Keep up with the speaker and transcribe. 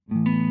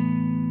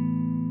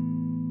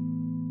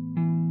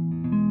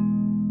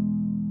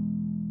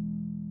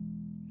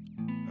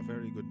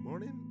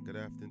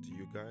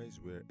guys,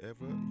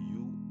 wherever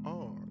you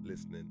are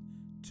listening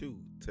to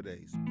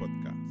today's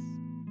podcast.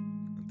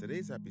 And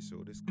today's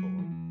episode is called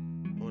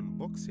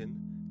Unboxing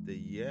the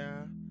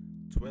Year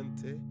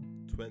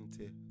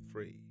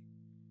 2023.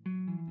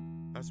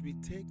 As we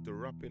take the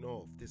wrapping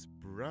off this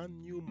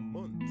brand new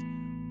month,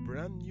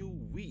 brand new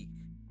week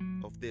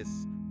of this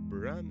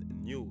brand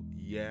new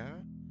year,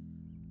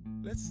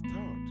 let's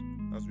start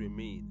as we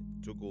mean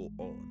to go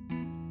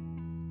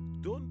on.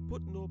 Don't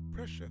put no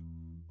pressure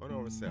on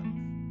ourselves.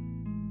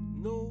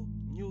 No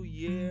New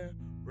Year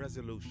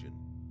resolution.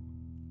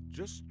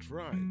 Just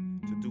try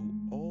to do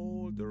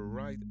all the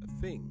right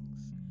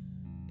things.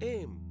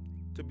 Aim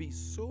to be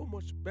so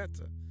much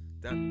better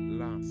than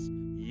last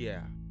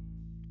year.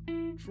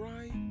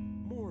 Try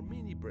more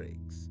mini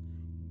breaks.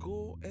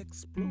 Go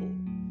explore.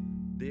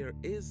 There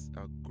is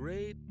a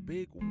great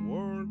big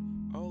world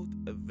out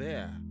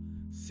there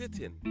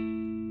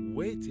sitting,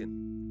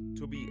 waiting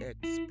to be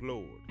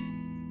explored.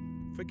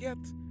 Forget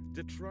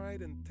the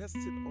tried and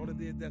tested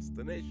holiday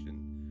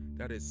destination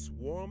that is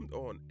swarmed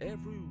on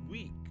every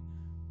week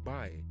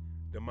by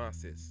the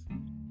masses.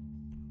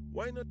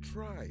 Why not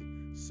try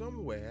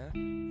somewhere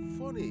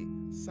funny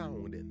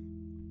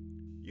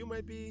sounding? You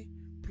might be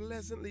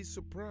pleasantly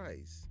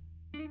surprised.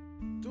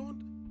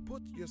 Don't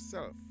put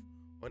yourself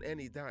on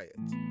any diet.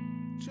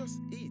 Just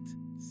eat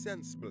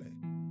sensibly.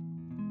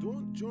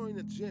 Don't join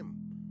a gym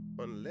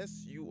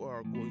unless you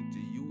are going to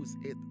use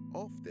it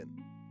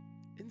often.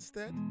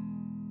 Instead,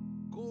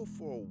 go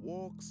for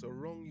walks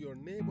around your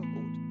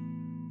neighborhood.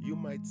 You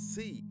might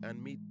see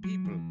and meet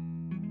people,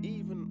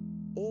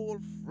 even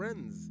old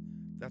friends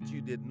that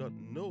you did not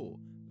know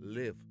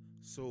live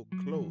so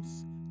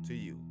close to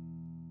you.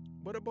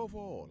 But above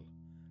all,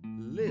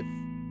 live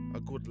a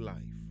good life.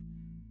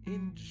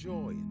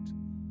 Enjoy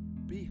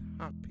it. Be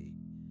happy.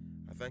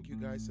 I thank you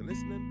guys for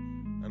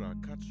listening, and I'll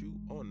catch you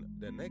on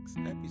the next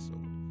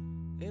episode.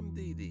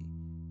 MDD,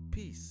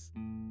 peace